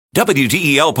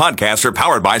WDEL podcasts are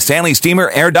powered by Stanley Steamer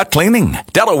Air Duct Cleaning,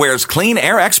 Delaware's clean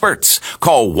air experts.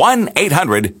 Call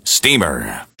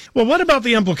 1-800-STEAMER. Well, what about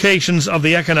the implications of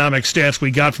the economic stats we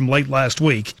got from late last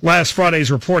week? Last Friday's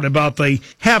report about the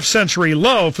half-century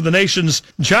low for the nation's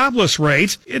jobless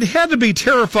rate. It had to be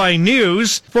terrifying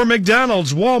news for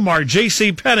McDonald's, Walmart,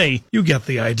 JCPenney. You get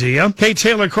the idea. Kate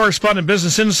Taylor, correspondent,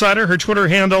 Business Insider. Her Twitter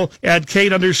handle at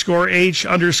Kate_H_Taylor.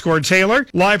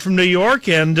 Live from New York.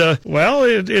 And,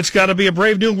 it's got to be a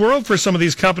brave new world for some of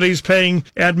these companies paying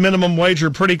at minimum wage or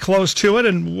pretty close to it.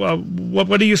 And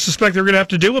what do you suspect they're going to have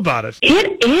to do about it?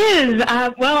 It is.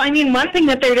 One thing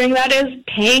that they're doing about is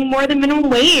paying more than minimum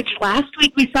wage. Last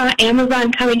week we saw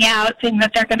Amazon coming out saying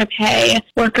that they're going to pay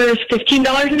workers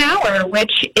 $15 an hour,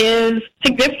 which is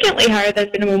significantly higher than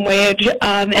minimum wage.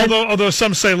 Although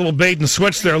some say a little bait and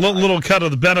switch there, a little cut of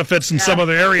the benefits in some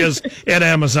other areas at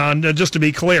Amazon, just to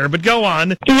be clear. But go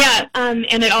on. Yeah, and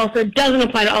it also doesn't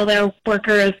apply to all their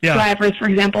workers. Drivers, for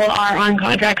example, are on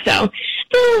contract, so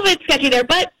it's a little bit sketchy there.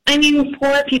 But,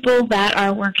 for people that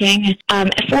are working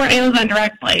for Amazon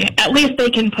directly, at least they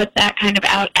can put that kind of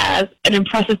out as an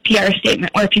impressive PR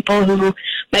statement, where people who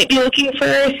might be looking for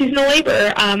seasonal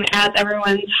labor as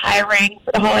everyone's hiring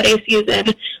for the holiday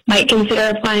season might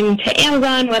consider applying to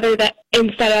Amazon, whether that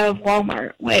instead of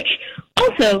Walmart, which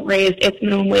also raised its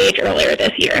minimum wage earlier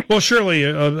this year. Well, surely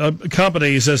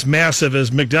companies as massive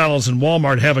as McDonald's and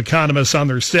Walmart have economists on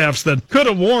their staffs that could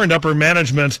have warned upper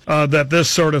management that this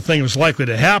sort of thing was likely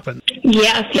to happen.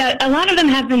 Yes, a lot of them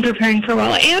have been preparing for a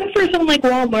while. And for someone like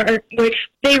Walmart, which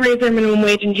they raised their minimum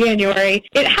wage in January,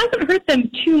 it hasn't hurt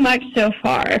them too much so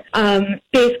far.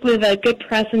 Basically, the good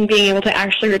press and being able to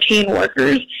actually retain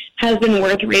workers has been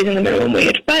worth raising the minimum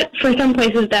wage. But for some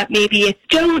places that maybe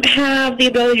don't have the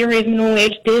ability to raise minimum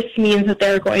wage, this means that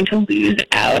they're going to lose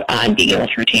out on being able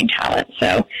to retain talent.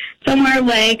 So somewhere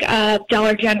like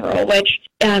Dollar General, which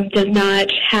does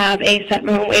not have a set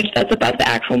minimum wage that's above the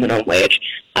actual minimum wage,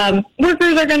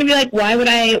 workers are going to be like, why would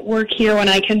I work here when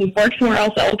I can work somewhere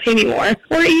else that will pay me more?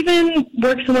 Or even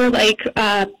work somewhere like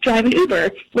driving Uber,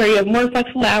 where you have more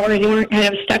flexible hours, you aren't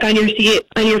kind of stuck on your feet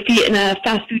in a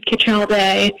fast food kitchen all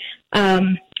day.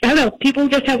 I don't know, people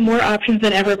just have more options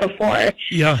than ever before.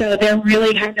 Yeah. So they're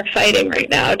really kind of fighting right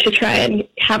now to try and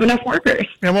have enough workers.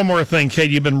 And one more thing, Kate,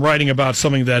 you've been writing about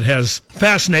something that has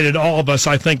fascinated all of us,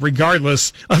 I think,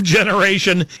 regardless of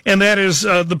generation, and that is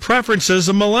the preferences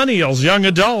of millennials, young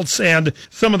adults, and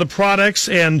some of the products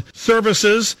and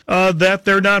services that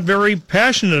they're not very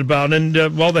passionate about. And,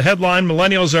 the headline,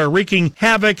 millennials are wreaking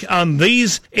havoc on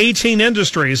these 18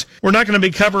 industries. We're not going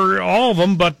to cover all of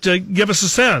them, but give us a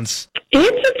sense.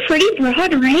 It's a pretty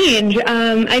broad range.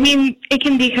 It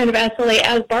can be kind of escalate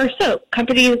as bar soap.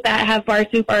 Companies that have bar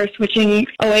soap are switching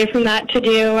away from that to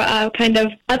do kind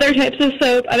of other types of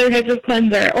soap, other types of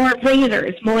cleanser, or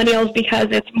razors. Millennials, because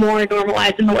it's more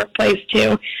normalized in the workplace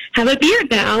to have a beard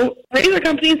now, razor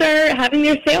companies are having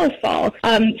their sales fall.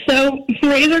 So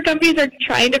razor companies are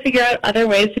trying to figure out other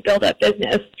ways to build up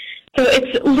business. So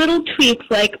it's little tweaks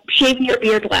like shaving your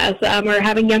beard less or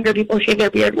having younger people shave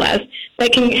their beard less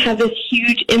that can have this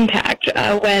huge impact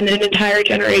when an entire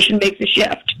generation makes a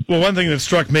shift. Well, one thing that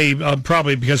struck me,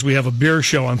 probably because we have a beer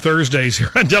show on Thursdays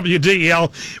here on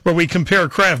WDEL where we compare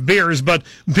craft beers, but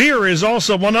beer is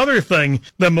also one other thing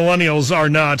that millennials are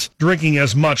not drinking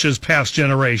as much as past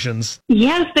generations.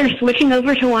 Yes, they're switching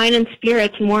over to wine and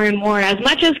spirits more and more. As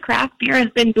much as craft beer has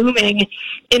been booming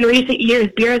in recent years,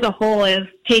 beer as a whole is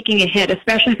taking a hit,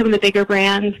 especially some of the bigger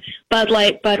brands, Bud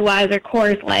Light, Budweiser,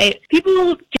 Coors Light.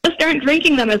 People just aren't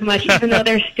drinking them as much, even though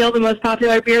they're still the most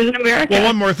popular beers in America. Well,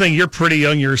 one more thing. You're pretty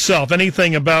young yourself.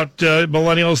 Anything about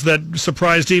millennials that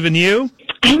surprised even you?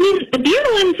 The beer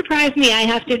one surprised me, I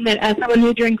have to admit, as someone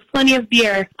who drinks plenty of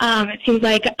beer. It seems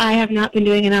like I have not been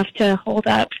doing enough to hold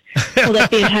up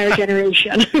the entire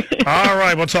generation. All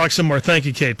right, we'll talk some more. Thank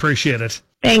you, Kate. Appreciate it.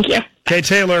 Thank you. Kate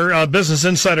Taylor, Business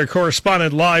Insider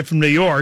correspondent, live from New York.